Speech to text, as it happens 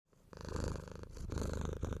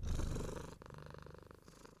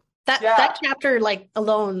That chapter, like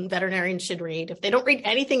alone, veterinarians should read if they don't read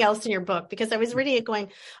anything else in your book, because I was reading it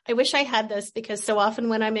going, I wish I had this, because so often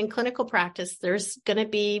when I'm in clinical practice, there's going to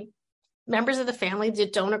be members of the family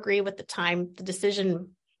that don't agree with the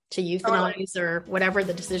decision to euthanize or whatever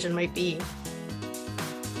the decision might be.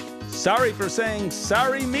 Sorry for Saying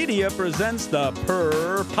Sorry Media presents the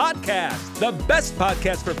Purr Podcast, the best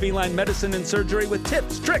podcast for feline medicine and surgery with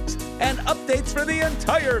tips, tricks, and updates for the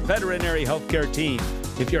entire veterinary healthcare team.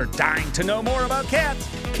 If you're dying to know more about cats,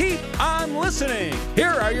 keep on listening. Here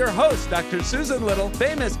are your hosts, Dr. Susan Little,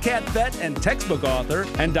 famous cat vet and textbook author,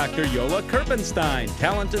 and Dr. Yola Kerpenstein,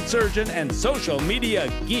 talented surgeon and social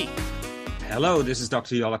media geek. Hello, this is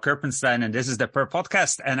Dr. Yola Kerpenstein, and this is the Purr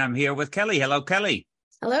Podcast, and I'm here with Kelly. Hello, Kelly.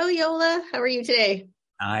 Hello, Yola. How are you today?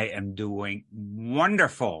 I am doing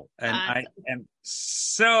wonderful. And I am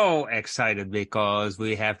so excited because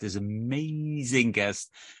we have this amazing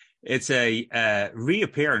guest. It's a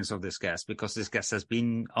reappearance of this guest, because this guest has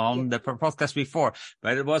been on the podcast before,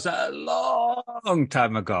 but it was a long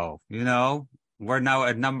time ago. You know, we're now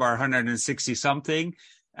at number 160 something.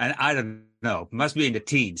 And I don't know, must be in the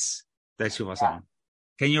teens that she was on.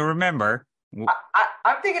 Can you remember?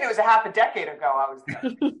 I'm thinking it was a half a decade ago I was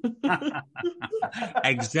there.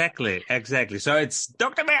 Exactly. So it's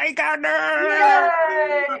Dr. Mary Gardner!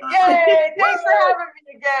 Yay! Thanks for having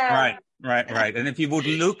me again! Right. And if you would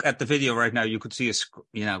look at the video right now, you could see us,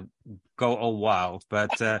 go all wild.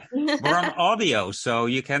 But we're on audio, so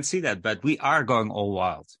you can't see that. But we are going all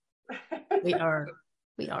wild. We are.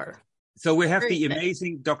 So we have the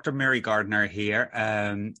amazing Dr. Mary Gardner here.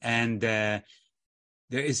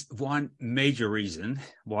 There is one major reason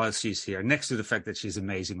why she's here, next to the fact that she's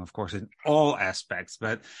amazing, of course, in all aspects.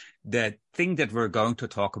 But the thing that we're going to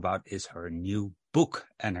talk about is her new book.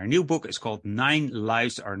 And her new book is called 9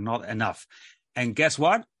 Lives Are Not Enough. And guess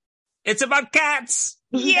what? It's about cats.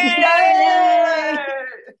 Yay!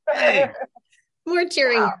 Hey. More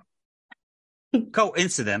cheering. Wow.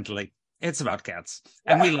 Coincidentally, it's about cats.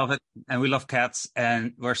 And we love it. And we love cats.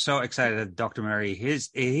 And we're so excited that Dr. Mary is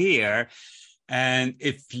here. And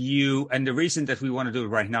the reason that we want to do it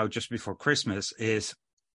right now, just before Christmas, is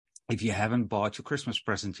if you haven't bought your Christmas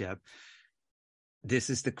present yet, this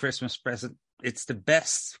is the Christmas present. It's the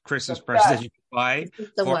best Christmas present that you can buy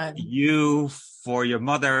for you, for your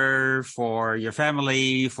mother, for your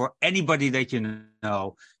family, for anybody that you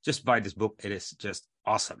know. Just buy this book. It is just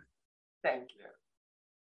awesome. Thank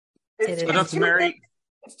you. So Dr. Mary,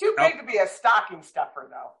 it's too big to be a stocking stuffer,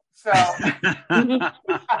 though. So,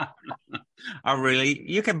 oh, really?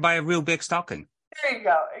 You can buy a real big stocking. There you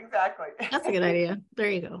go. Exactly. That's a good idea.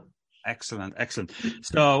 There you go. Excellent.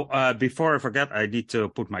 So, before I forget, I need to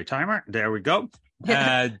put my timer. There we go.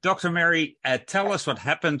 Dr. Mary, tell us what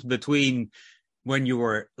happened between when you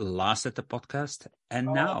were last at the podcast and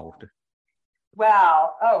now.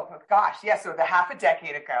 Well, so the half a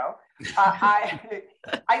decade ago,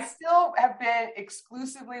 I still have been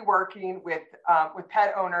exclusively working with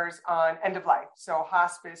pet owners on end of life, so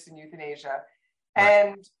hospice and euthanasia. Right.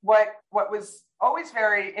 And what was always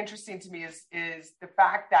very interesting to me is the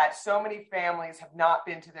fact that so many families have not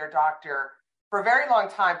been to their doctor for a very long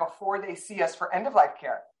time before they see us for end of life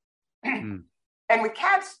care. And with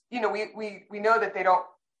cats, we know that they don't,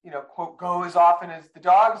 quote, go as often as the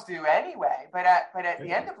dogs do anyway. But at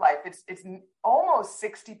the end of life, it's almost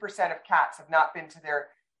 60% of cats have not been to their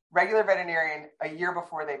regular veterinarian a year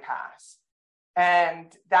before they pass.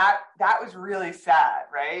 And that was really sad,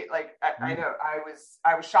 right? Like, I know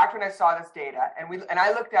I was shocked when I saw this data, and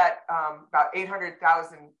I looked at about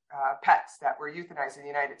 800,000 pets that were euthanized in the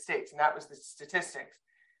United States, and that was the statistics.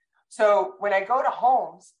 So when I go to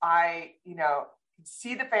homes, I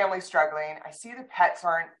see the family struggling. I see the pets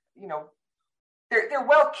aren't, they're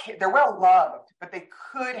well loved, but they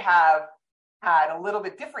could have had a little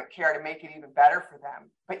bit different care to make it even better for them.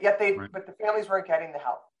 But yet but the families weren't getting the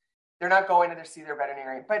help. They're not going to see their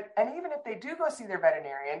veterinarian. And even if they do go see their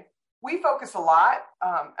veterinarian, we focus a lot,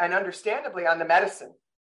 and understandably, on the medicine.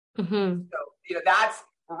 Mm-hmm. So,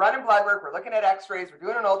 we're running blood work, we're looking at x-rays, we're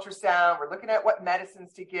doing an ultrasound, we're looking at what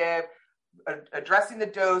medicines to give, addressing the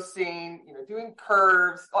dosing, doing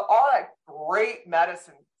curves, all that great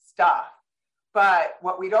medicine stuff. But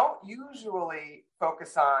what we don't usually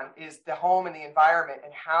focus on is the home and the environment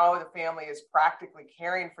and how the family is practically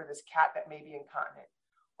caring for this cat that may be incontinent,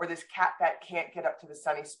 or this cat that can't get up to the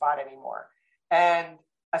sunny spot anymore, and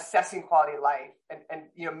assessing quality of life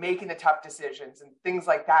and making the tough decisions and things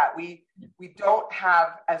like that. We don't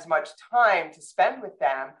have as much time to spend with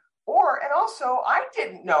them. And also I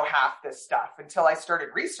didn't know half this stuff until I started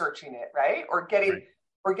researching it, right? Or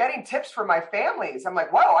getting tips from my families. I'm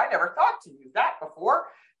like, whoa, I never thought to use that before.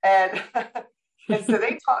 And, and so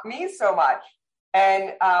they taught me so much.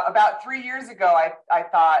 And about 3 years ago, I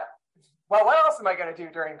thought, well, what else am I going to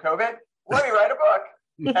do during COVID? Let me write a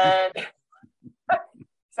book. And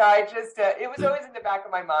so I just, it was always in the back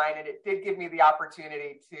of my mind, and it did give me the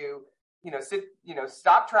opportunity to,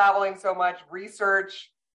 stop traveling so much,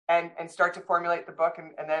 research, and start to formulate the book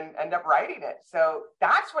and then end up writing it. So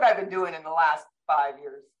that's what I've been doing in the last 5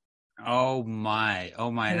 years. Oh my.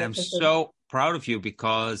 And I'm so proud of you,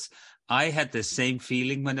 because I had the same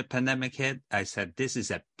feeling when the pandemic hit. I said, this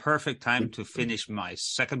is a perfect time to finish my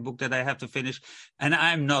second book that I have to finish. And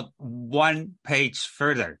I'm not one page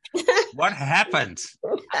further. What happened?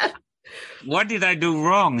 What did I do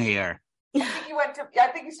wrong here? I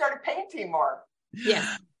think you started painting more.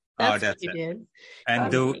 Yeah. That's what you did.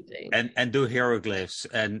 And do hieroglyphs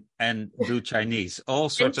and do Chinese, all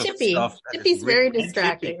sorts of stuff. Chippy's very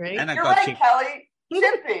distracting, right? And you're right, Kelly.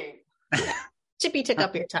 Chippy. Chippy took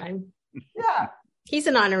up your time. Yeah. He's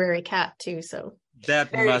an honorary cat too, so.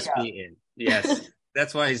 That must be it. Yes.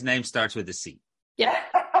 That's why his name starts with a C. Yeah.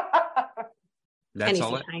 That's and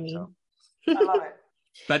all he's tiny. So. I love it.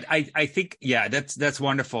 But I think, yeah, that's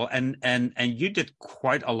wonderful. And you did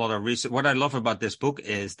quite a lot of research. What I love about this book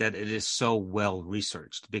is that it is so well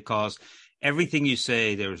researched, because everything you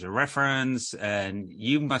say, there's a reference, and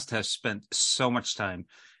you must have spent so much time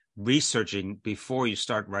researching before you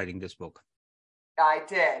start writing this book. I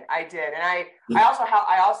did. And I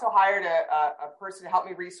also hired a person to help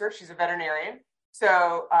me research. She's a veterinarian.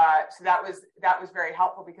 So that was very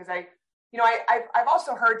helpful, because I've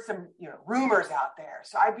also heard some, rumors out there.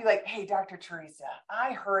 So I'd be like, hey, Dr. Teresa,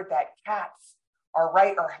 I heard that cats are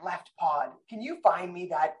right or left pawed. Can you find me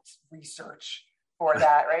that research for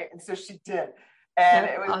that? Right. And so she did. And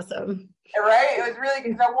That's it was awesome. Right. It was really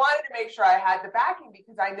good, because I wanted to make sure I had the backing,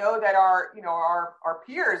 because I know that our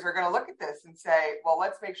peers are going to look at this and say, well,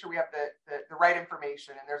 let's make sure we have the right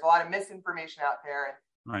information. And there's a lot of misinformation out there.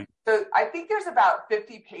 And right. So I think there's about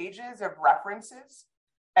 50 pages of references.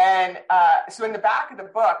 And so in the back of the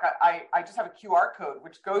book, I just have a QR code,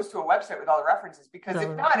 which goes to a website with all the references, because if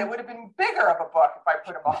not, it would have been bigger of a book if I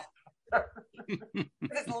put them all.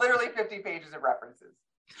 It's literally 50 pages of references.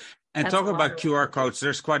 And talk about QR codes.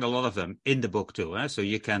 There's quite a lot of them in the book too. So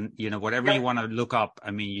you can, whatever you want to look up,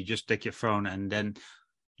 you just take your phone and then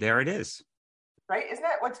there it is. Right. Isn't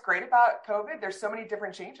that what's great about COVID? There's so many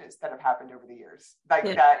different changes that have happened over the years. That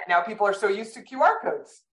now people are so used to QR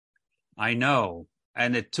codes. I know.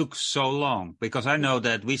 And it took so long, because I know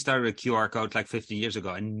that we started a QR code like 50 years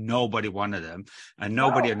ago and nobody wanted them and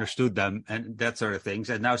nobody understood them and that sort of things.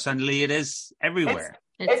 And now suddenly it is everywhere.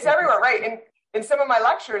 It's everywhere. Right. And in some of my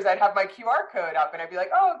lectures, I'd have my QR code up and I'd be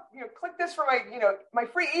like, oh, click this for my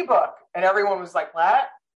free ebook. And everyone was like, what?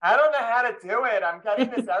 I don't know how to do it. I'm getting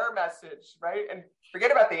this error message. Right. And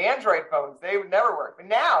forget about the Android phones. They would never work. But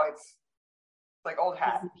now it's like old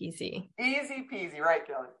hat. Easy peasy. Right,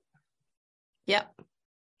 Kelly? Yep.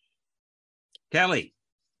 Kelly.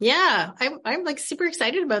 Yeah, I'm like super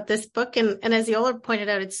excited about this book. And as Yola pointed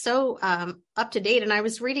out, it's so up to date. And I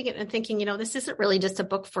was reading it and thinking, this isn't really just a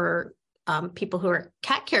book for people who are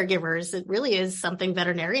cat caregivers. It really is something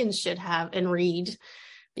veterinarians should have and read,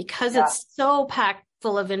 because it's so packed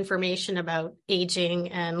full of information about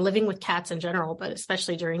aging and living with cats in general, but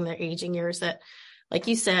especially during their aging years, that, like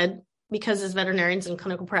you said, because as veterinarians in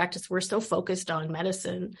clinical practice, we're so focused on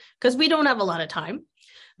medicine because we don't have a lot of time.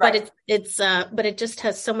 Right. But it just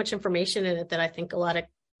has so much information in it that I think a lot of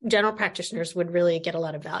general practitioners would really get a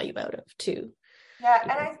lot of value out of too. Yeah.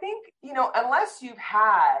 And I think, unless you've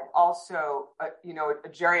had also, a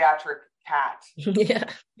geriatric cat,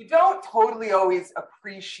 you don't totally always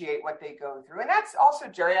appreciate what they go through. And that's also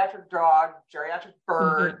geriatric dog, geriatric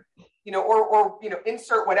bird, or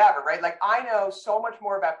insert whatever, right? Like I know so much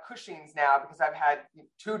more about Cushing's now because I've had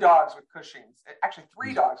 2 dogs with Cushing's, actually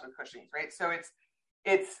 3 dogs with Cushing's, right? So it's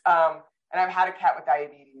and I've had a cat with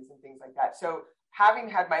diabetes and things like that. So having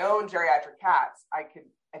had my own geriatric cats, I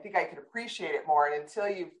think I could appreciate it more. And until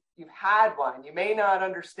you've had one, you may not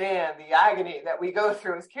understand the agony that we go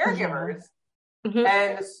through as caregivers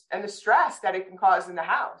and the stress that it can cause in the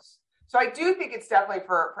house. So I do think it's definitely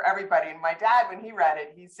for everybody. And my dad, when he read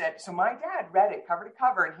it, he said, so my dad read it cover to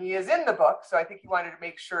cover and he is in the book. So I think he wanted to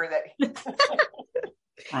make sure that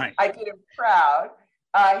right. I did him proud.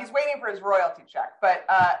 He's waiting for his royalty check, but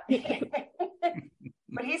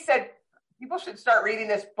he said people should start reading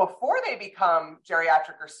this before they become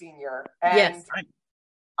geriatric or senior. And yes.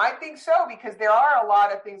 I think so, because there are a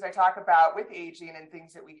lot of things I talk about with aging and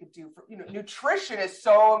things that we could do for, nutrition is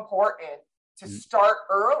so important to start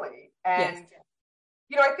early. And,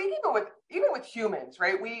 I think even with humans,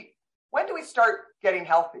 right, when do we start getting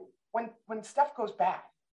healthy? When stuff goes bad,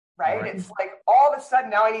 right? It's like all of a sudden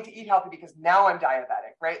now I need to eat healthy because now I'm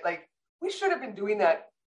diabetic, right? Like we should have been doing that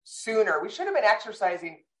sooner. We should have been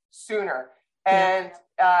exercising sooner. And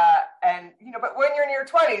you know, but when you're in your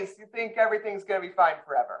 20s, you think everything's going to be fine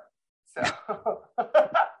forever. So,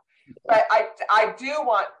 but I do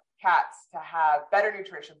want cats to have better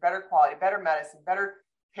nutrition, better quality, better medicine, better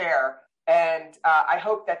care. And I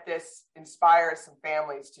hope that this inspires some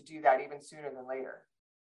families to do that even sooner than later.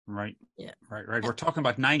 Right. Yeah. Right. We're talking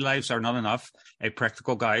about 9 Lives Are Not Enough, a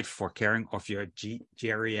practical guide for caring of your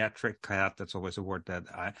geriatric cat. That's always a word that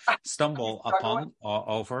I struggle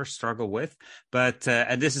with. But,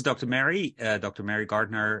 and this is Dr. Mary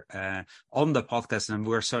Gardner, on the podcast. And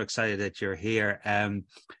we're so excited that you're here.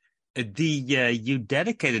 You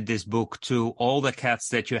dedicated this book to all the cats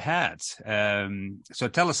that you had. So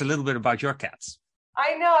tell us a little bit about your cats.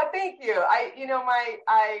 I know. Thank you. I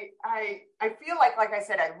feel like I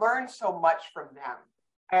said, I learned so much from them,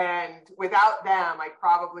 and without them, I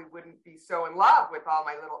probably wouldn't be so in love with all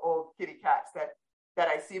my little old kitty cats that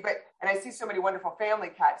I see. And I see so many wonderful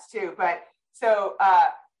family cats too. But so,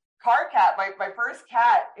 Carcat, my first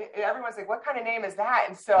cat, everyone's like, what kind of name is that?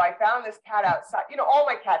 And so I found this cat outside. You know, all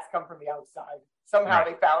my cats come from the outside. Somehow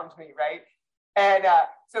They found me, right? And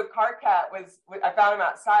so Carcat I found him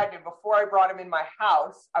outside, and before I brought him in my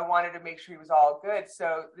house, I wanted to make sure he was all good.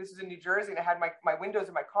 So this is in New Jersey, and I had my windows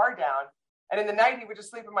in my car down. And in the night, he would just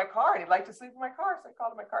sleep in my car, and he'd like to sleep in my car. So I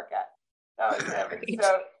called him my Carcat. That was him.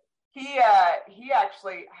 So he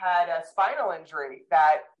actually had a spinal injury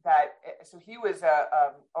so he was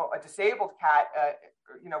a disabled cat,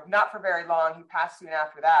 you know, not for very long. He passed soon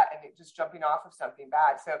after that, and it just jumping off of something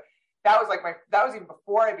bad. So that was even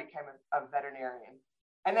before I became a veterinarian.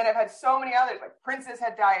 And then I've had so many others, like Princess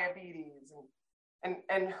had diabetes,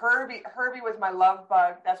 and Herbie was my love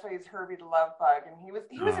bug. That's why he's Herbie the love bug. And he was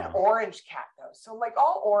an orange cat though. So like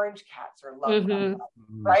all orange cats are love bug,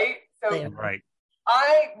 right? So we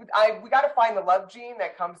got to find the love gene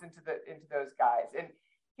that comes into those guys. And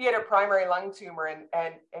he had a primary lung tumor, and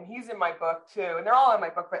he's in my book too. And they're all in my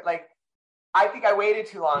book, but like, I think I waited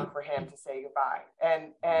too long for him to say goodbye.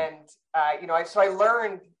 And you know, so I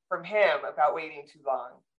learned from him about waiting too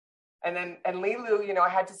long. And Lilu, you know, I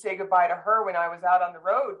had to say goodbye to her when I was out on the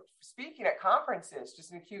road speaking at conferences,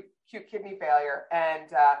 just in acute kidney failure.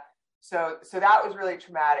 And so that was really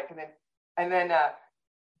traumatic. And then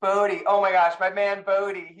Bodie, oh my gosh, my man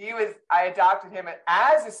Bodie, I adopted him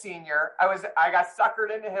as a senior. I got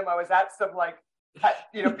suckered into him. I was at some like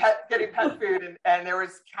getting pet food, and there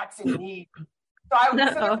was cats in need. So I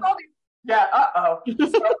was so all these, So I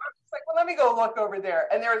was like, well, let me go look over there.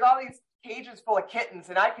 And there was all these cages full of kittens,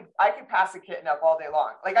 and I could pass a kitten up all day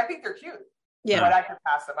long. Like, I think they're cute, but I could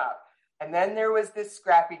pass them up. And then there was this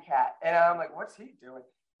scrappy cat, and I'm like, what's he doing?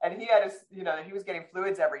 And he had he was getting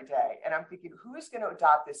fluids every day. And I'm thinking, who's going to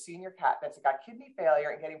adopt this senior cat that's got kidney failure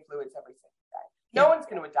and getting fluids every single day? No one's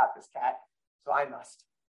going to adopt this cat, so I must.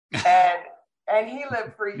 And he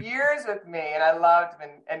lived for years with me, and I loved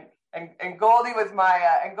him. And Goldie was my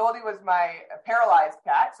paralyzed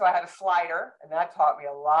cat, so I had a slider, and that taught me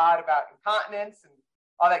a lot about incontinence and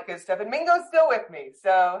all that good stuff. And Mingo's still with me,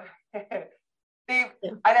 so Steve.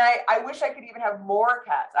 And I wish I could even have more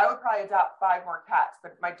cats. I would probably adopt 5 more cats,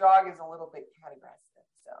 but my dog is a little bit cat aggressive.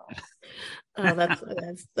 So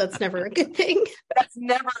that's never a good thing. That's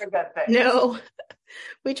never a good thing. No.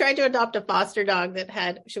 We tried to adopt a foster dog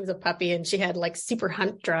she was a puppy, and she had like super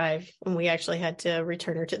hunt drive, and we actually had to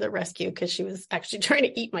return her to the rescue because she was actually trying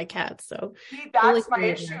to eat my cat. So that's my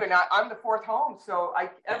issue. And I'm the 4th home. So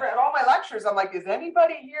at all my lectures, I'm like, does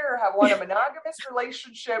anybody here want a monogamous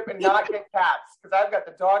relationship and not get cats? Because I've got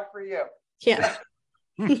the dog for you. Yeah.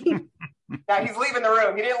 Yeah, he's leaving the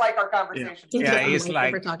room. He didn't like our conversation. Yeah, he's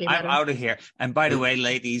like, I'm out of here. And by the way,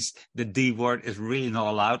 ladies, the D word is really not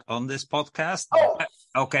allowed on this podcast. Oh.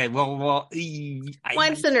 Okay, well.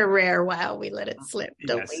 Once in a rare while, we let it slip,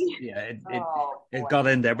 don't we? Yeah, it got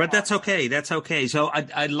in there. But that's okay. That's okay. So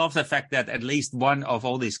I love the fact that at least one of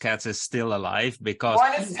all these cats is still alive, because...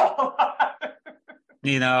 One is still alive.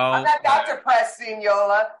 You know, I'm not that depressed,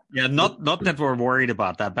 Signola. Yeah, not that we're worried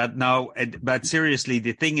about that, but no. But seriously,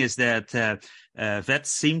 the thing is that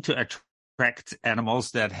vets seem to attract animals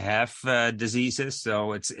that have diseases.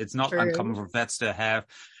 So it's not uncommon for vets to have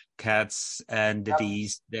cats and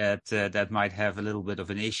disease that might have a little bit of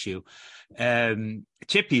an issue.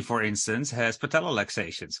 Chippy, for instance, has patella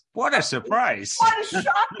luxations. What a surprise! What a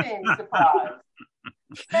shocking surprise,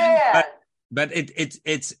 man. But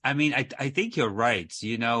it's, I mean, I think you're right.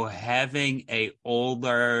 You know, having a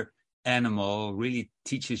older animal really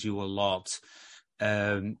teaches you a lot.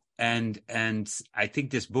 And I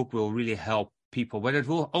think this book will really help people, but it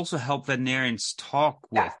will also help veterinarians talk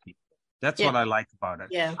with people. That's what I like about it.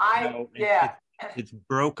 Yeah. It's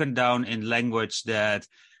broken down in language that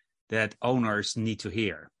owners need to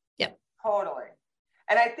hear. Yep. Totally.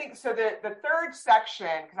 And I think so the third section,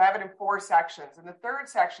 because I have it in 4 sections, and the third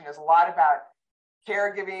section is a lot about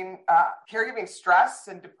caregiving stress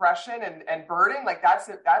and depression and burden. Like that's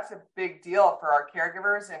a big deal for our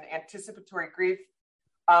caregivers, and anticipatory grief.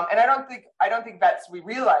 And I don't think vets, we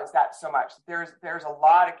realize that so much. There's a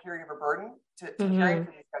lot of caregiver burden to caring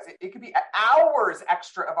for these guys. It could be hours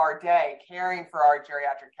extra of our day caring for our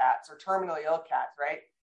geriatric cats or terminally ill cats, right?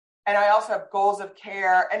 And I also have goals of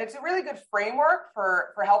care, and it's a really good framework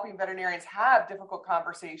for helping veterinarians have difficult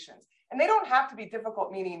conversations. And they don't have to be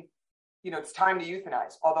difficult, meaning, it's time to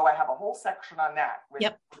euthanize. Although I have a whole section on that with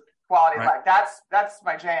quality of life. That's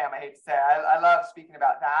my jam. I hate to say, I love speaking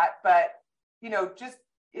about that. But just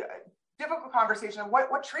difficult conversation.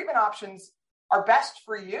 What treatment options are best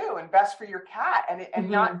for you and best for your cat,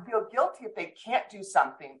 and not feel guilty if they can't do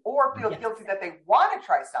something, or feel guilty that they want to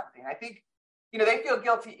try something. I think they feel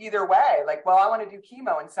guilty either way. Like, well, I want to do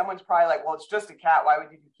chemo, and someone's probably like, well, it's just a cat. Why would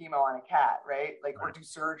you do chemo on a cat, right? Or do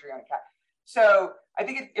surgery on a cat. So I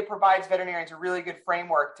think it provides veterinarians a really good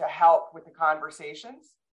framework to help with the conversations.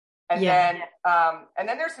 And then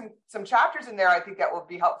there's some chapters in there I think that will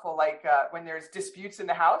be helpful, like when there's disputes in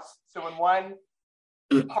the house. So when one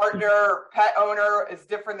partner, pet owner is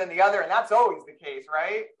different than the other, and that's always the case,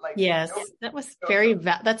 right? Like, yes, that was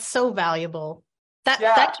that's so valuable.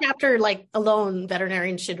 That chapter, like, alone,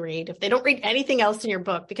 veterinarians should read if they don't read anything else in your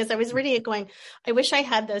book, because I was reading it going, I wish I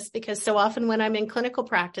had this, because so often when I'm in clinical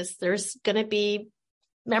practice, there's going to be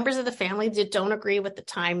members of the family that don't agree with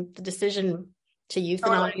the decision to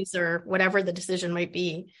euthanize or whatever the decision might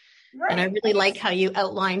be. Right. And I really like how you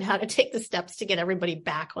outline how to take the steps to get everybody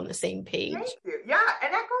back on the same page. Thank you. Yeah.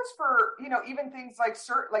 And that goes for, even things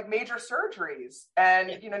like major surgeries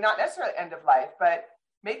and, not necessarily end of life, but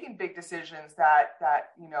making big decisions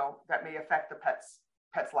that may affect the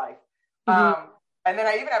pet's life. And then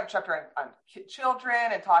I even have a chapter on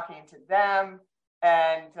children and talking to them.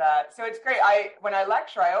 And so it's great. When I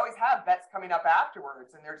lecture, I always have vets coming up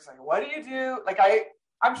afterwards, and they're just like, what do you do? Like,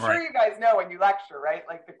 I'm sure you guys know when you lecture, right?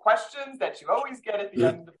 Like the questions that you always get at the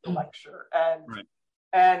end of the lecture.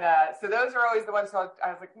 And so those are always the ones. So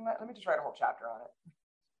I was like, let me just write a whole chapter on it.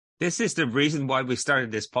 This is the reason why we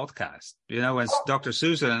started this podcast. When Dr.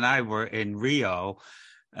 Susan and I were in Rio,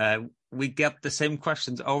 we get the same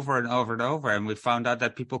questions over and over and over. And we found out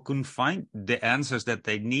that people couldn't find the answers that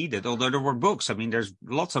they needed, although there were books. I mean, there's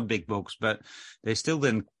lots of big books, but they still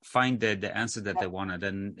didn't find the answer that they wanted.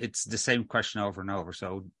 And it's the same question over and over.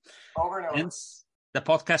 So over and over. Hence the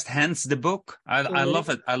podcast, hence the book. I love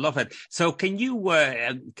it. I love it. So can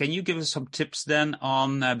you give us some tips then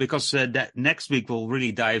on, because that next week we'll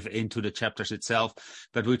really dive into the chapters itself,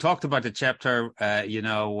 but we talked about the chapter,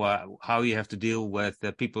 how you have to deal with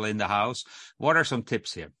the people in the house. What are some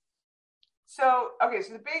tips here? So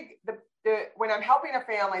when I'm helping a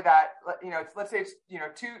family that, let's say it's,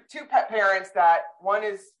 two pet parents that one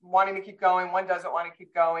is wanting to keep going, one doesn't want to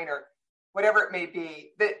keep going, or whatever it may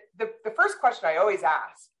be, the first question I always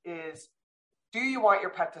ask is, do you want your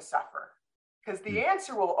pet to suffer? Because the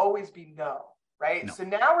answer will always be no, right? No. So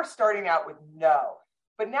now we're starting out with no.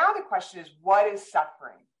 But now the question is, what is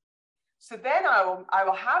suffering? So then I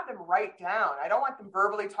will have them write down. I don't want them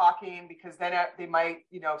verbally talking, because then they might,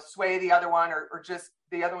 sway the other one, or just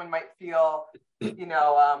the other one might feel,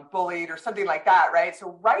 bullied or something like that, right?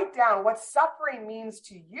 So write down what suffering means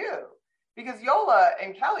to you. Because Yola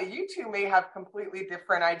and Kelly, you two may have completely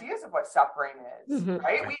different ideas of what suffering is,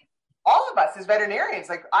 right? All of us as veterinarians,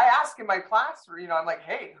 like I ask in my class, I'm like,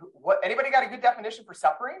 hey, anybody got a good definition for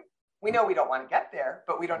suffering? We know we don't want to get there,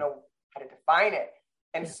 but we don't know how to define it.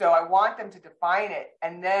 And so I want them to define it.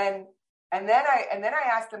 And then I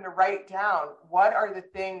ask them to write down, what are the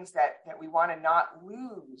things that we want to not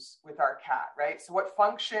lose with our cat, right? So what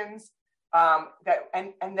functions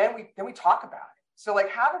and then we talk about it. So like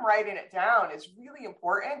have them writing it down is really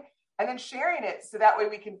important, and then sharing it so that way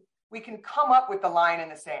we can come up with the line in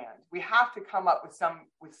the sand. We have to come up with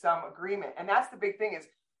some agreement. And that's the big thing is,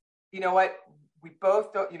 we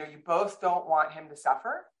both don't, you both don't want him to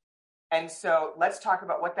suffer. And so let's talk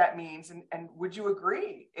about what that means. And would you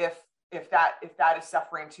agree if that is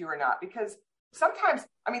suffering too or not? Because sometimes,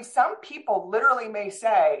 some people literally may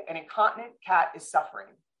say an incontinent cat is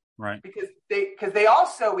suffering. Right. Because they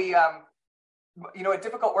also, a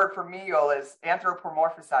difficult word for me, Yola, is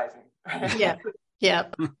anthropomorphizing. Yeah.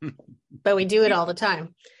 But we do it all the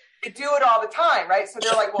time. We do it all the time, right? So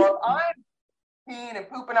they're like, well, peeing and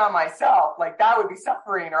pooping on myself, like that would be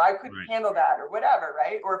suffering, or I couldn't handle that, or whatever,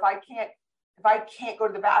 right? Or if I can't go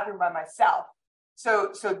to the bathroom by myself.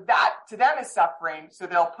 So that to them is suffering. So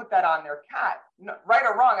they'll put that on their cat. No, right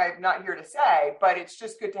or wrong, I'm not here to say, but it's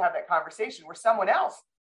just good to have that conversation where someone else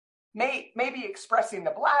may be expressing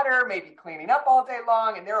the bladder, maybe cleaning up all day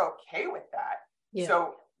long, and they're okay with that. Yeah.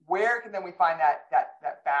 So where can then we find that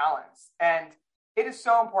balance? And it is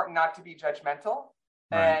so important not to be judgmental.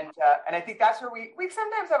 Right. And I think that's where we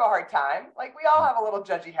sometimes have a hard time. Like we all have a little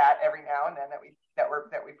judgy hat every now and then that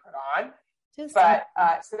we put on.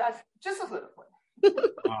 So that's just a little bit.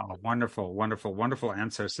 Oh, wonderful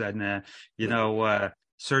answers. And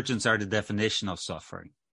surgeons are the definition of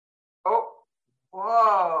suffering. Oh,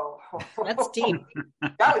 whoa, that's deep.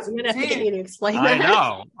 That was I'm gonna deep. have to get you to explain that.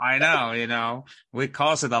 I know. We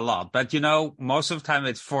cause it a lot, but most of the time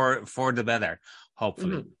it's for the better.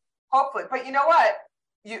 Hopefully. Mm-hmm. Hopefully, but you know what?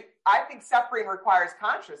 I think suffering requires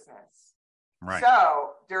consciousness. Right.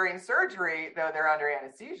 So during surgery, though, they're under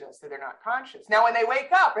anesthesia, so they're not conscious. Now, when they wake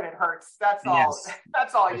up and it hurts, that's all. Yes.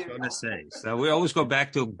 That's all. I was going to say. So we always go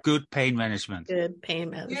back to good pain management. Good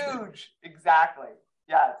pain management. Huge, exactly.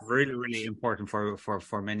 Yes. Really, really important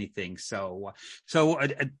for many things. So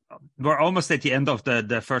we're almost at the end of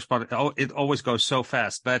the first part. It always goes so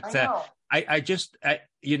fast, but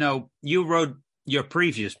you wrote your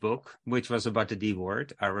previous book, which was about the D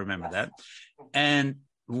word. I remember that, and.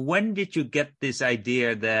 When did you get this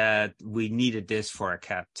idea that we needed this for a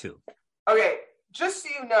cat too? Okay, just so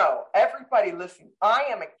you know, everybody listening, I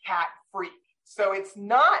am a cat freak. So it's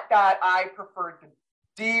not that I preferred the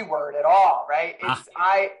D word at all, right? It's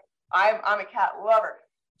I'm a cat lover.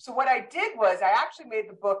 So what I did was I actually made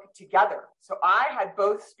the book together. So I had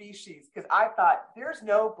both species because I thought there's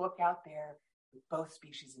no book out there with both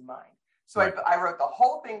species in mind. So I wrote the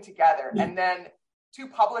whole thing together, and then 2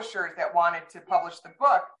 publishers that wanted to publish the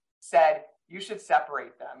book said, you should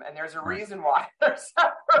separate them. And there's a reason why they're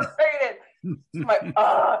separated.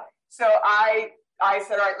 So I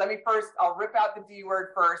said, all right, I'll rip out the D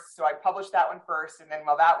word first. So I published that one first. And then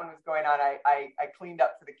while that one was going on, I cleaned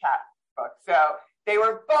up for the cat book. So they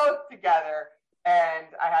were both together and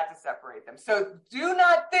I had to separate them. So do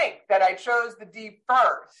not think that I chose the D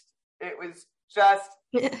first. It was just,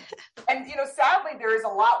 and sadly, there is a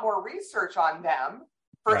lot more research on them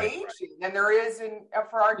for aging than there is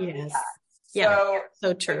for our cats.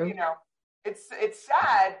 So true. It's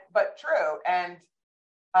sad but true, and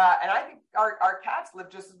I think our cats live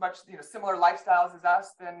just as much similar lifestyles as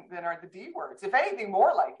us than are the D words. If anything,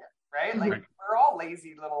 more like it. Right? Like we're all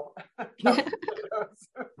lazy little.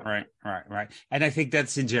 Right. And I think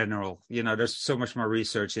that's in general. There's so much more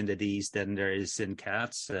research into these than there is in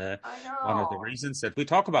cats. I know. One of the reasons that we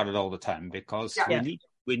talk about it all the time because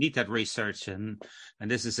we need that research, and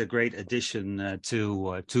this is a great addition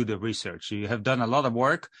to the research. You have done a lot of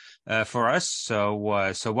work for us. So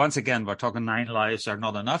once again, we're talking 9 lives are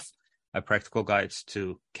not enough. A practical guide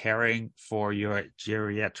to caring for your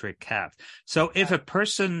geriatric cat. So if a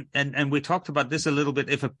person, and we talked about this a little bit,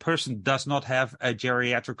 if a person does not have a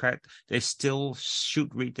geriatric cat, they still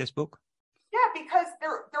should read this book? Yeah, because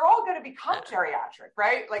they're all going to become geriatric,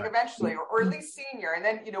 right? Like eventually, or at least senior. And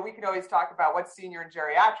then, we can always talk about what's senior and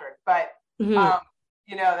geriatric, but,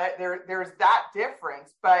 that there's that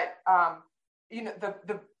difference. But,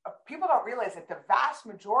 the people don't realize that the vast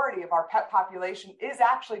majority of our pet population is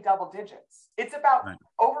actually double digits. It's about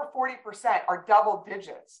over 40% are double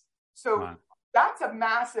digits. So that's a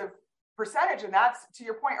massive percentage. And that's to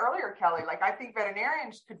your point earlier, Kelly, like I think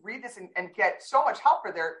veterinarians could read this and get so much help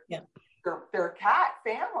for their cat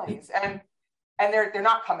families. And they're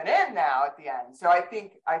not coming in now at the end. So I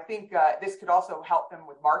think this could also help them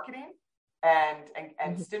with marketing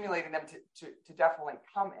and stimulating them to definitely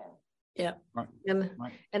come in. Yeah. And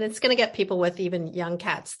it's going to get people with even young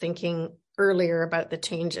cats thinking earlier about the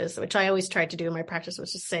changes, which I always tried to do in my practice,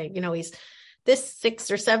 was just say, he's this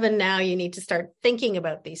 6 or 7 now, you need to start thinking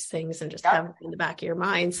about these things and just have it in the back of your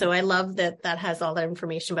mind. So I love that has all that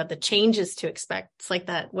information about the changes to expect. It's like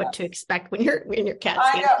that, what to expect when your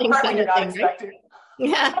cat's getting things kind of thing, right?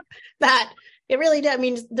 Yeah, that it really does. I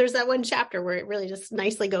mean, there's that one chapter where it really just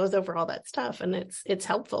nicely goes over all that stuff, and it's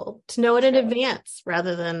helpful to know it in advance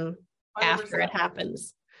rather than 100%. After it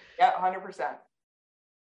happens. Yeah, 100%.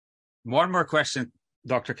 One more question,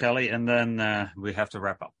 Dr. Kelly, and then we have to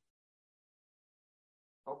wrap up.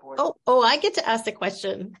 Oh, boy. Oh, I get to ask the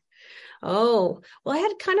question. Oh, well, I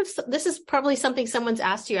had this is probably something someone's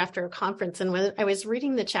asked you after a conference. And when I was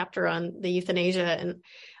reading the chapter on the euthanasia, and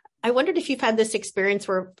I wondered if you've had this experience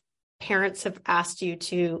where parents have asked you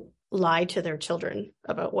to lie to their children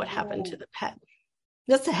about what happened to the pet.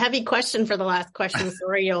 That's a heavy question for the last question.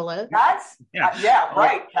 Sorry, Yola. That's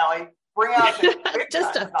right, Kelly. Bring out the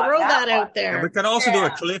just to throw that out there. Yeah, we can also do a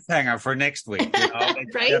cliffhanger for next week. You know,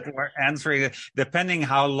 right? That we're answering it, depending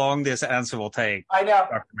how long this answer will take. I know,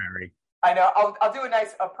 Dr. Mary. I know. I'll do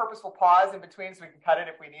a purposeful pause in between so we can cut it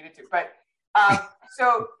if we needed to. But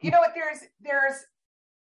so you know what?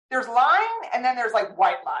 There's lying, and then there's like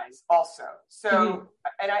white lies also. So,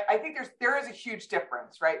 and I think there is a huge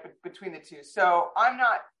difference, right, between the two. So I'm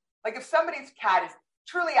not like, if somebody's cat is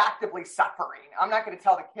truly actively suffering, I'm not going to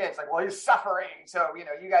tell the kids like, well, he's suffering, so you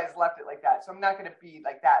know, you guys left it like that. So I'm not going to be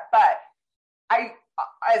like that. But I,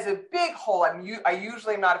 as a big whole, I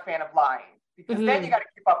usually am not a fan of lying, because then you got to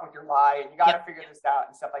keep up with your lie, and you got to figure this out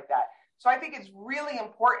and stuff like that. So I think it's really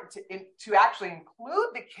important to actually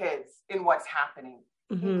include the kids in what's happening.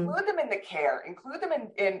 Include them in the care, include them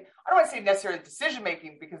in I don't want to say necessarily decision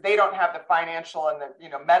making, because they don't have the financial and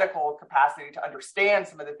the medical capacity to understand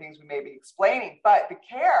some of the things we may be explaining, but the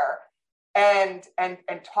care and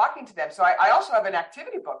talking to them. So I also have an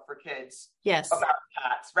activity book for kids about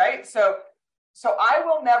cats, right? So I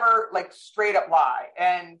will never like straight up lie,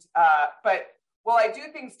 and but will I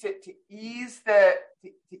do things to ease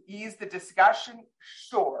the discussion?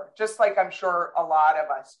 Sure, just like I'm sure a lot of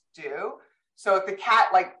us do. So if the cat,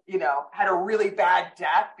 had a really bad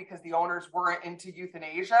death because the owners weren't into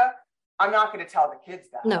euthanasia, I'm not going to tell the kids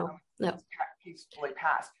that. No. Cat peacefully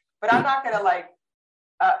passed. But I'm not going to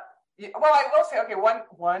I will say, okay,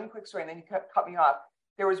 one quick story, and then you cut me off.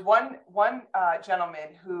 There was one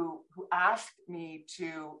gentleman who asked me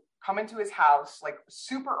to come into his house like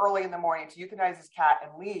super early in the morning to euthanize his cat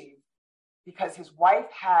and leave, because his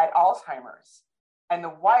wife had Alzheimer's, and the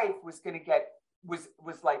wife was going to was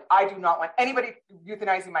like, I do not want anybody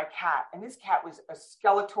euthanizing my cat. And this cat was a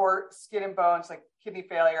Skeletor, skin and bones, like kidney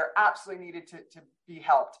failure, absolutely needed to be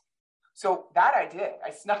helped. So that I did. I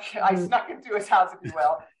snuck into his house, if you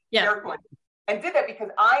will, carefully, and did that because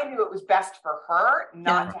I knew it was best for her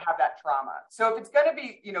not to have that trauma. So if it's going to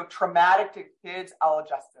be, traumatic to kids, I'll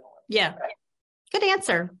adjust it a little. Yeah. Right? Good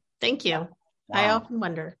answer. Thank you. Wow. I often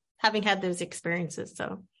wonder, having had those experiences.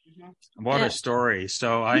 So. What a story.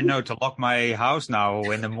 So I know to lock my house now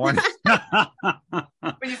in the morning. But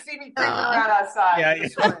you see me creeping around outside.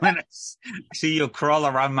 When I see you crawl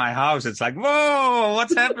around my house, it's like, whoa,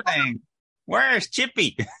 what's happening? Where's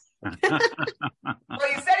Chippy? Well, you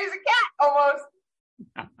said he's a cat almost.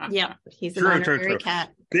 Yeah, he's an honorary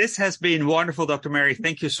cat. This has been wonderful, Dr. Mary.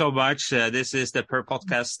 Thank you so much. This is the Per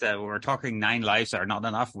Podcast. We're talking 9 lives are not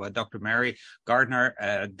enough with Dr. Mary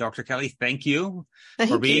Gardner. Dr. Kelly, thank you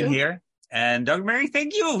for being here. And Dr. Mary,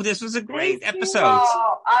 thank you. This was a great episode.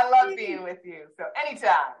 Oh, I love being with you. So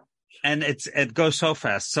anytime. And it goes so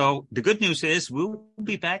fast. So the good news is we'll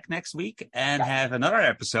be back next week and have another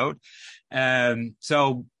episode.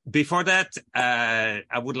 So before that, I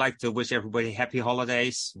would like to wish everybody happy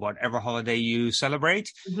holidays, whatever holiday you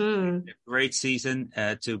celebrate. A great season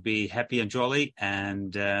to be happy and jolly.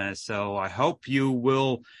 And so I hope you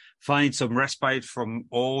will find some respite from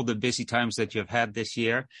all the busy times that you've had this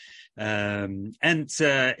year. And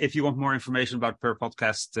if you want more information about Per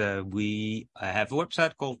Podcast, we have a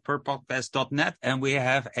website called perpodcast.net, and we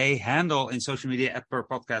have a handle in social media at Per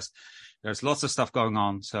Podcast. There's lots of stuff going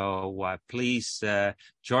on, so please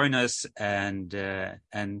join us and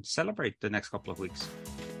celebrate the next couple of weeks.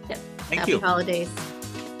 Yep. Thank you. Happy holidays.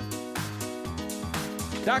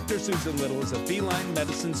 Dr. Susan Little is a feline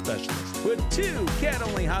medicine specialist with 2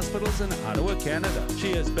 cat-only hospitals in Ottawa, Canada.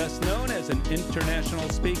 She is best known as an international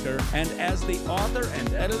speaker and as the author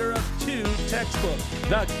and editor of 2 textbooks,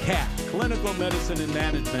 The Cat, Clinical Medicine and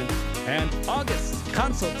Management, and August,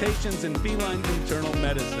 Consultations in Feline Internal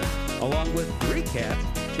Medicine. Along with 3 cats,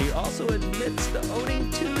 she also admits to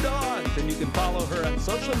owning 2 dogs, and you can follow her on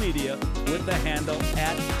social media with the handle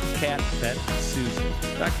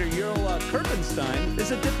 @CatPetSusan. Dr. Ural Kirpenstein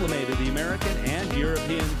is a diplomate of the American and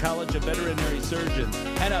European College of Veterinary Surgeons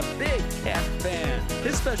and a big cat fan.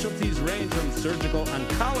 His specialties range from surgical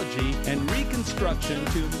oncology and reconstruction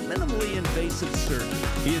to minimally invasive surgery.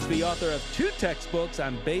 He is the author of 2 textbooks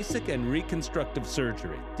on basic and reconstructive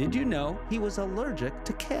surgery. Did you know he was allergic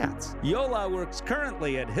to cats? Yola works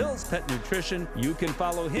currently at Hills Pet Nutrition. You can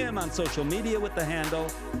follow him on social media with the handle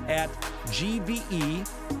 @GVETSX.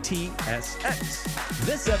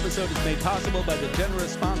 This episode is made possible by the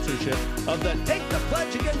generous sponsorship of the Take the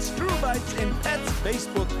Pledge Against True Bites in Pets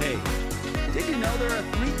Facebook page. Did you know there are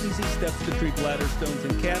 3 easy steps to treat bladder stones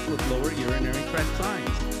in cats with lower urinary tract signs?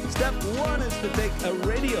 Step 1 is to take a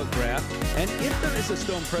radiograph, and if there is a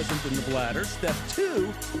stone present in the bladder, Step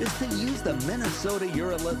 2 is to use the Minnesota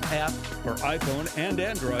Urolith app for iPhone and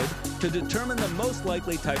Android to determine the most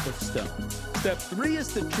likely type of stone. Step 3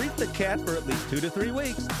 is to treat the cat for at least 2 to 3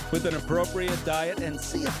 weeks with an appropriate diet and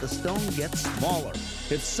see if the stone gets smaller.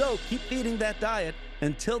 If so, keep feeding that diet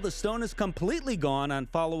until the stone is completely gone on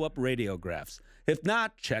follow-up radiographs. If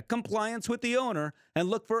not, check compliance with the owner and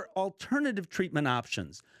look for alternative treatment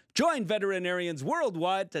options. Join veterinarians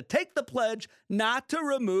worldwide to take the pledge not to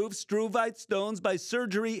remove struvite stones by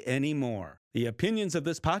surgery anymore. The opinions of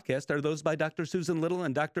this podcast are those by Dr. Susan Little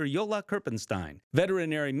and Dr. Yola Kerpenstein.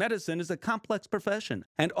 Veterinary medicine is a complex profession,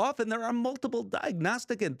 and often there are multiple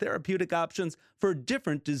diagnostic and therapeutic options for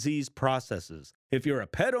different disease processes. If you're a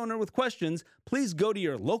pet owner with questions, please go to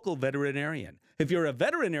your local veterinarian. If you're a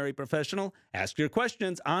veterinary professional, ask your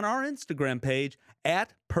questions on our Instagram page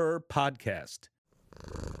 @PurPodcast.